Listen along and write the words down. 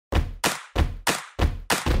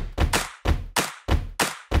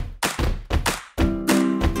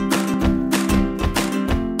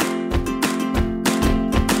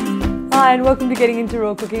Hi and welcome to Getting Into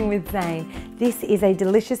Raw Cooking with Zane. This is a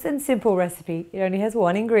delicious and simple recipe. It only has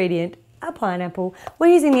one ingredient, a pineapple.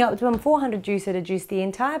 We're using the Optimum 400 juicer to juice the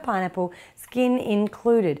entire pineapple, skin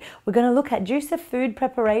included. We're going to look at juicer food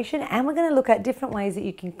preparation and we're going to look at different ways that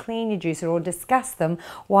you can clean your juicer or discuss them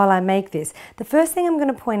while I make this. The first thing I'm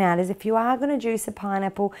going to point out is if you are going to juice a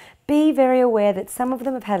pineapple, be very aware that some of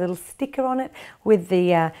them have had a little sticker on it with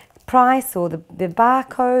the price or the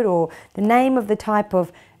barcode or the name of the type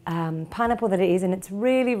of pineapple that it is, and it's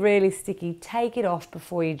really sticky. Take it off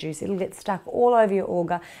before you juice. It'll get stuck all over your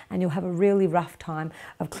auger and you'll have a really rough time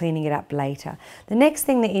of cleaning it up later. The next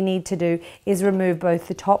thing that you need to do is remove both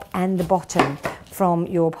the top and the bottom from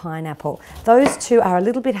your pineapple. Those two are a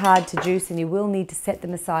little bit hard to juice and you will need to set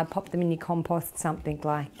them aside, pop them in your compost, something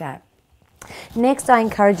like that. Next, I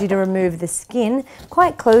encourage you to remove the skin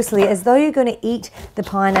quite closely as though you're going to eat the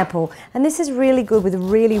pineapple. And this is really good with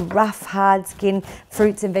really rough, hard skin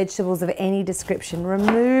fruits and vegetables of any description.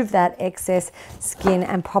 Remove that excess skin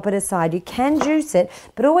and pop it aside. You can juice it,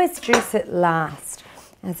 but always juice it last.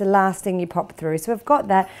 As the last thing you pop through. So I've got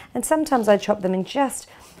that, and sometimes I chop them in just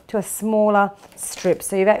to a smaller strip.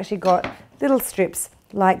 So you've actually got little strips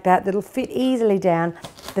like that that'll fit easily down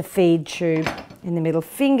the feed tube in the middle,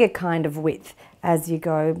 finger kind of width as you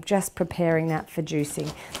go, just preparing that for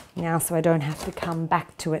juicing now so I don't have to come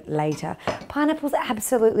back to it later. Pineapple's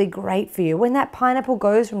absolutely great for you. When that pineapple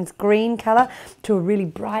goes from its green colour to a really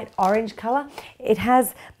bright orange colour, it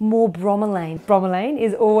has more bromelain. Bromelain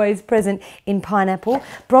is always present in pineapple.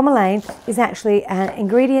 Bromelain is actually an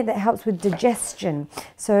ingredient that helps with digestion,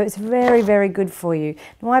 so it's very good for you.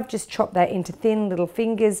 Now I've just chopped that into thin little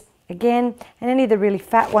fingers again, and any of the really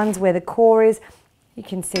fat ones where the core is, you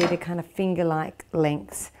can see the kind of finger-like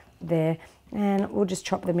lengths there, and we'll just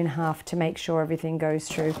chop them in half to make sure everything goes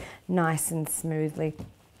through nice and smoothly.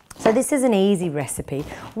 So this is an easy recipe,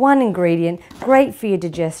 one ingredient, great for your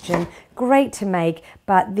digestion, great to make,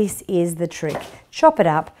 but this is the trick. Chop it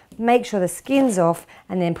up, make sure the skin's off,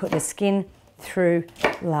 and then put the skin through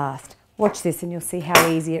last. Watch this and you'll see how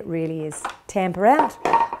easy it really is. Tamper out.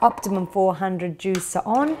 Optimum 400 juicer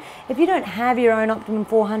on. If you don't have your own Optimum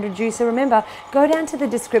 400 juicer, remember, go down to the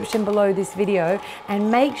description below this video and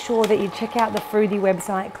make sure that you check out the Froothie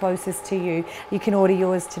website closest to you. You can order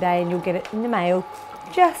yours today and you'll get it in the mail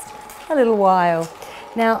just a little while.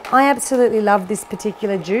 Now, I absolutely love this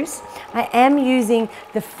particular juice. I am using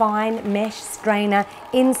the fine mesh strainer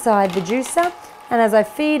inside the juicer, and as I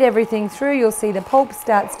feed everything through, you'll see the pulp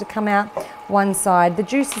starts to come out one side. The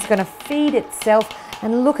juice is going to feed itself.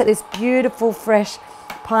 And look at this beautiful fresh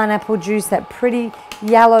pineapple juice, that pretty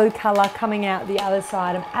yellow colour coming out the other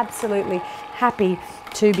side. I'm absolutely happy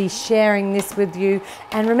to be sharing this with you.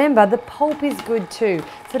 And remember, the pulp is good too,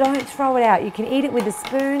 so don't throw it out. You can eat it with a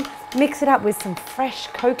spoon, mix it up with some fresh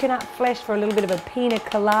coconut flesh for a little bit of a pina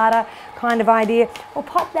colada kind of idea, or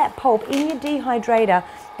pop that pulp in your dehydrator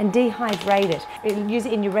and dehydrate it. Use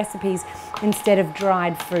it in your recipes instead of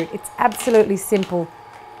dried fruit. It's absolutely simple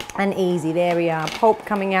and easy. There we are, pulp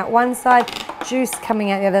coming out one side, juice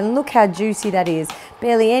coming out the other, and look how juicy that is.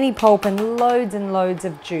 Barely any pulp and loads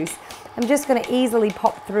of juice. I'm just going to easily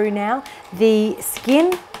pop through now the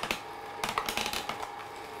skin.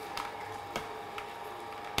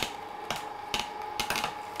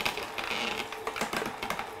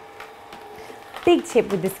 Big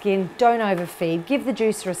tip with the skin, don't overfeed. Give the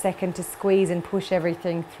juicer a second to squeeze and push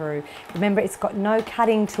everything through. Remember, it's got no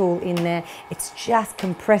cutting tool in there. It's just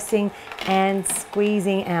compressing and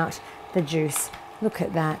squeezing out the juice. Look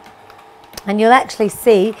at that. And you'll actually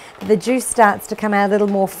see that the juice starts to come out a little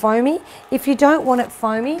more foamy. If you don't want it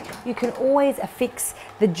foamy, you can always affix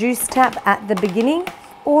the juice tap at the beginning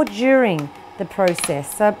or during the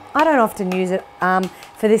process. So I don't often use it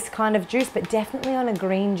for this kind of juice, but definitely on a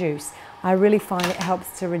green juice. I really find it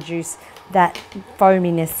helps to reduce that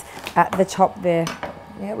foaminess at the top there.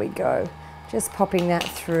 There we go. Just popping that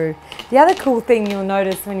through. The other cool thing you'll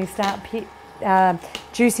notice when you start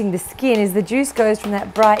juicing the skin is the juice goes from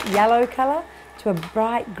that bright yellow colour to a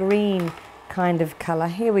bright green kind of colour.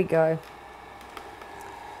 Here we go.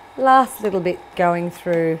 Last little bit going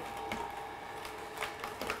through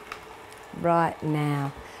right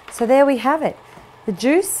now. So there we have it. The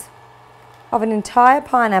juice of an entire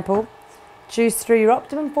pineapple juiced through your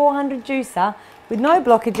Optimum 400 juicer with no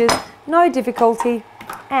blockages, no difficulty,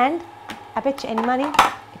 and I bet you any money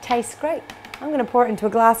it tastes great. I'm going to pour it into a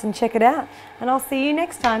glass and check it out, and I'll see you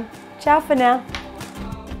next time. Ciao for now.